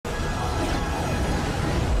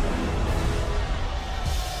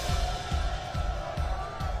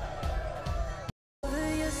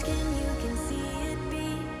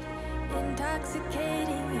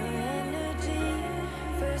intoxicating your energy.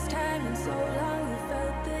 First time in so long you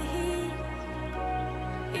felt the heat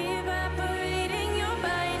evaporating your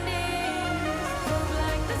bindings. Move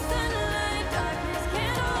like the sunlight, darkness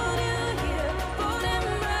can't hold you here. Golden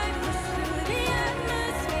bright, push through the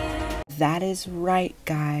atmosphere. That is right,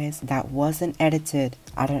 guys. That wasn't edited.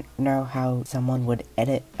 I don't know how someone would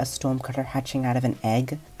edit a stormcutter hatching out of an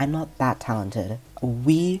egg. I'm not that talented.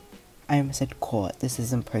 I almost said caught. This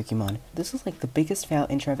isn't Pokemon. This is like the biggest fail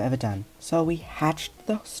intro I've ever done. So we hatched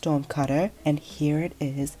the stormcutter, and here it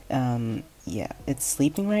is. Yeah, it's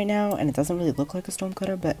sleeping right now, and it doesn't really look like a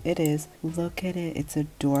stormcutter, but it is. Look at it. It's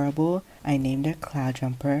adorable. I named it Cloud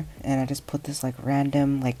Jumper, and I just put this like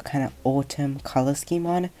random, like kind of autumn color scheme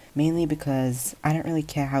on, mainly because I don't really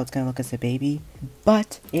care how it's gonna look as a baby,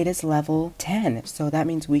 but it is level 10, so that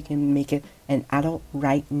means we can make it an adult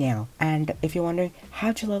right now. And if you're wondering,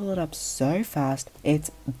 how'd you level it up so fast?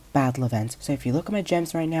 It's battle events. So if you look at my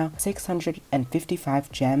gems right now,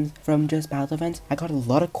 655 gems from just battle events. I got a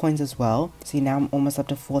lot of coins as well. See, now I'm almost up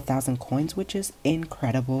to 4,000 coins, which is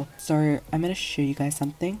incredible. So I'm gonna show you guys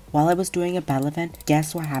something. While I was doing a battle event,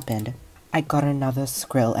 guess what happened? I got another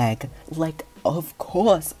Skrill egg. Like, of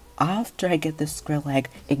course, after I get the Skrill egg,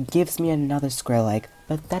 it gives me another Skrill egg.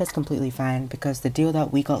 But that is completely fine, because the deal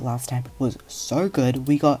that we got last time was so good.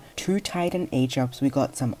 We got 2 Titan H-ups, we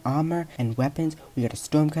got some armor and weapons, we got a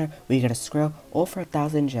Stormcutter, we got a Skrill, all for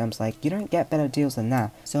 1,000 gems. Like, you don't get better deals than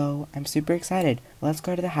that. So I'm super excited. Let's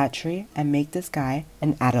go to the hatchery and make this guy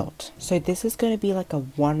an adult. So this is going to be like a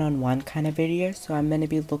one-on-one kind of video. So I'm going to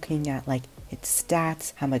be looking at like its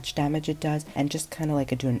stats, how much damage it does, and just kind of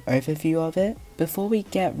like do an overview of it. Before we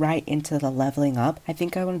get right into the leveling up, I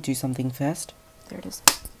think I want to do something first. There it is.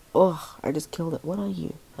 Oh, I just killed it. What are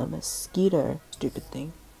you? A mosquito. Stupid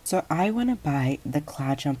thing. So I want to buy the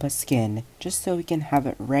Cloud Jumper skin, just so we can have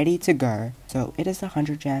it ready to go. So it is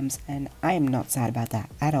 100 gems, and I am not sad about that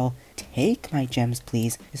at all. Take my gems,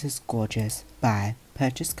 please. This is gorgeous. Bye.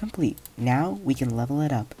 Purchase complete. Now we can level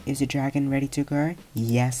it up. Is your dragon ready to go?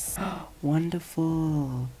 Yes.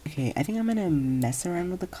 Wonderful. Okay, I think I'm gonna mess around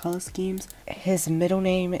with the color schemes. His middle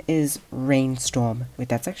name is Rainstorm. Wait,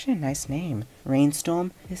 that's actually a nice name.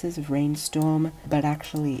 Rainstorm. This is Rainstorm, but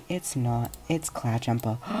actually it's not. It's Cloud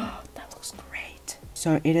Jumper. That looks great.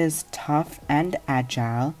 So it is tough and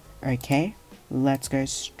agile. Okay. Let's go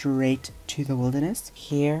straight to the wilderness.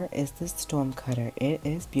 Here is the Stormcutter. It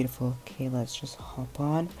is beautiful. Okay, let's just hop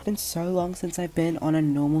on. It's been so long since I've been on a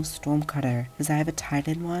normal Stormcutter, because I have a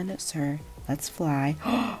Titan one, so let's fly.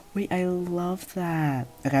 Wait, I love that.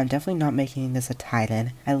 Okay, I'm definitely not making this a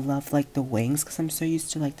Titan. I love like the wings, because I'm so used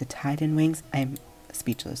to like the Titan wings. I'm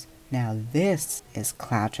speechless. Now this is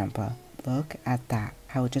Cloud Jumper. Look at that.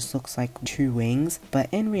 How it just looks like 2 wings, but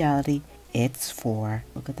in reality, it's 4.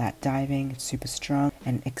 Look at that diving, it's super strong,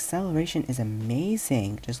 and acceleration is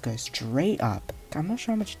amazing. Just goes straight up. I'm not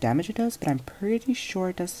sure how much damage it does, but I'm pretty sure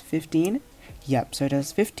it does 15. Yep, so it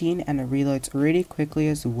does 15, and it reloads really quickly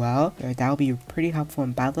as well. So that'll be pretty helpful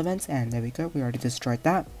in battle events, and there we go, we already destroyed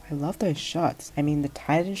that. I love those shots. I mean, the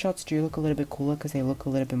Titan shots do look a little bit cooler because they look a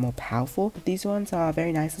little bit more powerful, but these ones are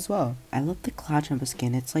very nice as well. I love the Cloud Jumper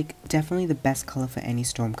skin. It's like definitely the best color for any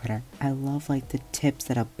Stormcutter. I love like the tips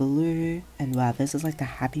that are blue, and wow, this is like the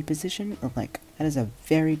happy position, or like that is a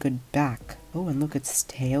very good back. Oh, and look, its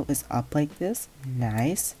tail is up like this.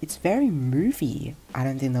 Nice. It's very movie. I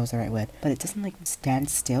don't think that was the right word, but it doesn't like stand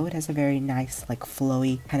still. It has a very nice like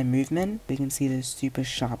flowy kind of movement. We can see those super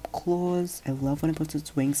sharp claws. I love when it puts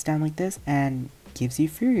its wings down like this and gives you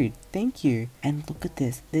food. Thank you. And look at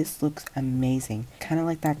this. This looks amazing. Kind of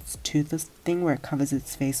like that toothless thing where it covers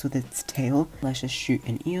its face with its tail. Let's just shoot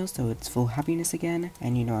an eel so it's full happiness again.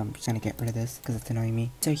 And you know I'm just gonna get rid of this because it's annoying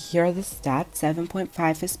me. So here are the stats.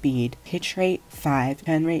 7.5 for speed, pitch rate 5,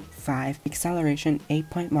 turn rate 5, acceleration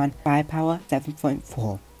 8.1, firepower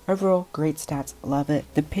 7.4. Overall, great stats, love it.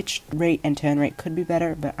 The pitch rate and turn rate could be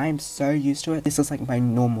better, but I'm so used to it. This is like my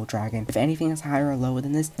normal dragon. If anything is higher or lower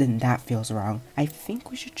than this, then that feels wrong. I think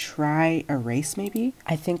we should try a race maybe.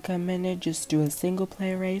 I think I'm gonna just do a single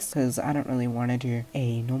player race because I don't really want to do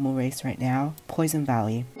a normal race right now. Poison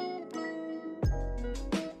Valley.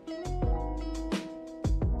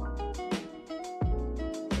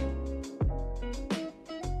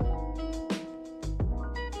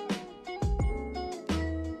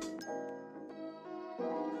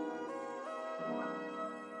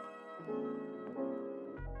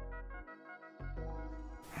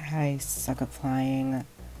 I suck at flying,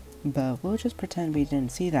 but we'll just pretend we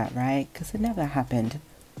didn't see that, right? Because it never happened.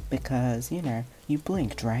 Because, you know, you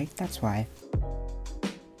blinked, right? That's why.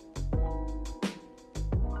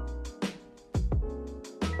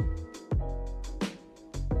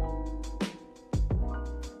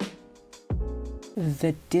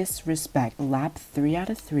 The disrespect. Lap 3 out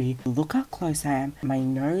of 3. Look how close I am. My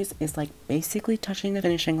nose is like basically touching the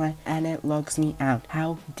finishing line and it logs me out.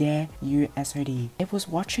 How dare you, SoD? It was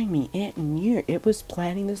watching me. It knew. It was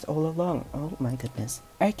planning this all along. Oh my goodness.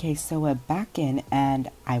 Okay, so we're back in,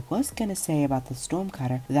 and I was gonna say about the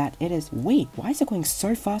Stormcutter that it is— wait, why is it going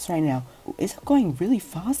so fast right now? Is it going really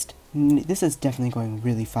fast? This is definitely going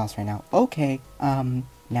really fast right now. Okay,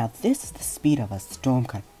 now this is the speed of a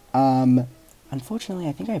Stormcutter. Unfortunately,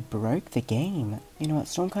 I think I broke the game. You know what,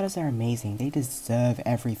 Stormcutters are amazing. They deserve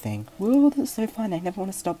everything. Whoa, this is so fun. I never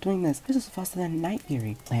want to stop doing this. This is faster than Night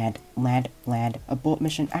Fury. Land, land, land. Abort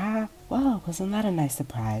mission. Ah, well, wasn't that a nice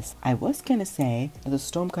surprise? I was gonna say that the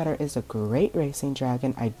Stormcutter is a great racing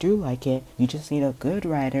dragon. I do like it. You just need a good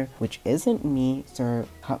rider, which isn't me. So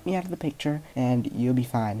cut me out of the picture and you'll be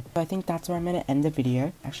fine. So I think that's where I'm gonna end the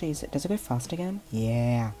video. Actually, does it go fast again?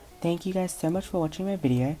 Yeah. Thank you guys so much for watching my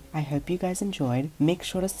video. I hope you guys enjoyed. Make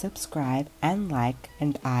sure to subscribe and like,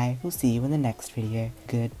 and I will see you in the next video.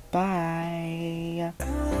 Goodbye.